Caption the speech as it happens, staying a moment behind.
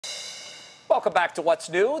Welcome back to What's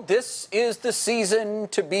New. This is the season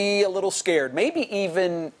to be a little scared, maybe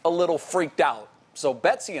even a little freaked out. So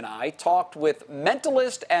Betsy and I talked with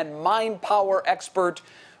mentalist and mind power expert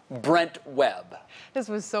Brent Webb. This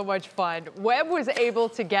was so much fun. Webb was able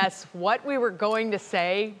to guess what we were going to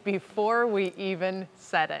say before we even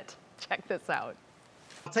said it. Check this out.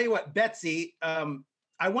 I'll tell you what, Betsy,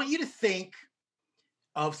 I want you to think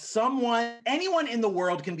of someone, anyone in the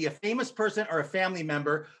world, can be a famous person or a family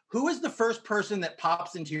member. Who is the first person that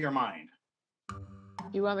pops into your mind?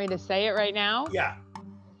 You want me to say it right now? Yeah.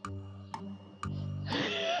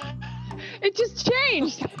 It just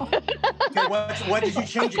changed. Okay, what did you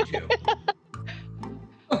change it to?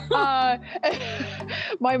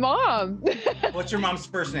 My mom. What's your mom's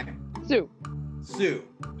first name? Sue. Sue.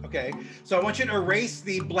 Okay. So I want you to erase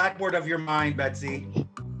the blackboard of your mind, Betsy.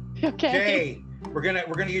 Okay. Jay, we're gonna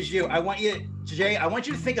use you. Jay, I want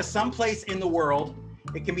you to think of some place in the world.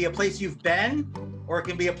 It can be a place you've been, or it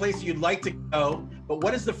can be a place you'd like to go. But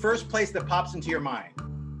what is the first place that pops into your mind?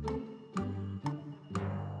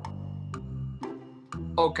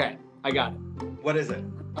 Okay, I got it. What is it?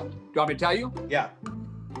 Do you want me to tell you? Yeah.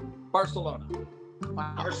 Barcelona.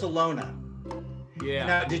 Wow. Barcelona. Yeah.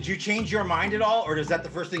 Now, did you change your mind at all, or is that the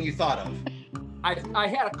first thing you thought of? I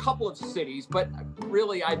had a couple of cities, but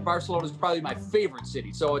really, Barcelona is probably my favorite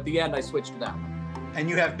city. So at the end, I switched to that one. And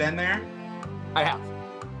you have been there? I have.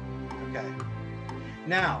 Okay.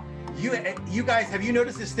 Now, you guys, have you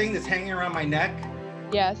noticed this thing that's hanging around my neck?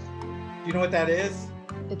 Yes. Do you know what that is?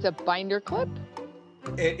 It's a binder clip?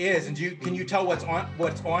 It is. And can you tell what's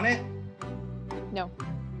on it? No.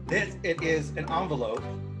 It is an envelope.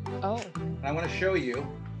 Oh. And I want to show you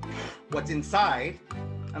what's inside.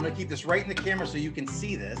 I'm going to keep this right in the camera so you can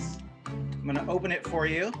see this. I'm going to open it for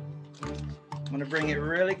you. I'm going to bring it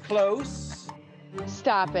really close.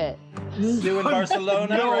 Stop it. Sue in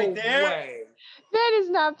Barcelona right there. Way. That is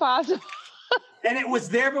not possible. And it was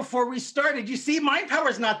there before we started. You see, mind power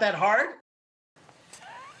is not that hard.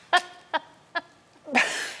 I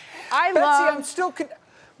Betsy, love I'm still.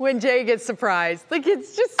 when Jay gets surprised. Like,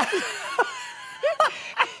 it's just...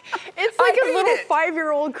 It's like a little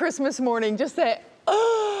 5-year-old Christmas morning, just that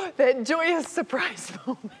joyous surprise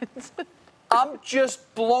moment. I'm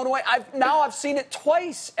just blown away. I've seen it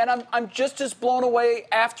twice, and I'm just as blown away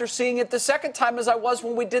after seeing it the second time as I was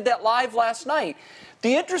when we did that live last night.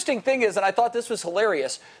 The interesting thing is, and I thought this was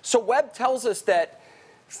hilarious, so Webb tells us that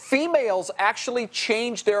females actually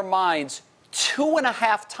change their minds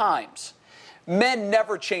 2.5 times. Men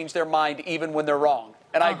never change their mind even when they're wrong.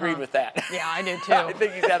 And I agreed with that. Yeah, I do too. I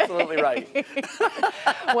think he's absolutely right.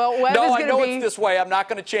 Well, Webb is I know be... it's this way. I'm not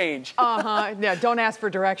going to change. Yeah, don't ask for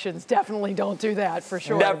directions. Definitely don't do that for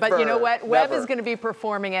sure. Never, but you know what? Webb never. is going to be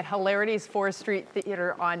performing at Hilarity's 4th Street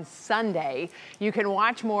Theater on Sunday. You can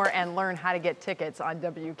watch more and learn how to get tickets on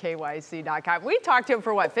WKYC.com. We talked to him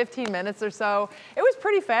for, 15 minutes or so? It was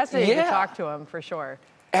pretty fascinating to talk to him, for sure.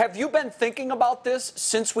 Have you been thinking about this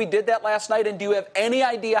since we did that last night, and do you have any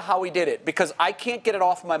idea how he did it? Because I can't get it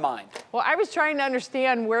off my mind. Well, I was trying to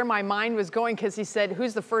understand where my mind was going because he said,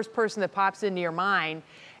 who's the first person that pops into your mind?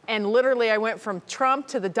 And literally I went from Trump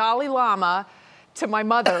to the Dalai Lama to my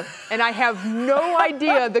mother, and I have no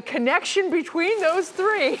idea the connection between those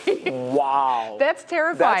three. Wow. That's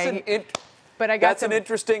terrifying. That's an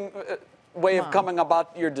interesting way of coming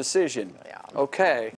about your decision. Yeah. Okay.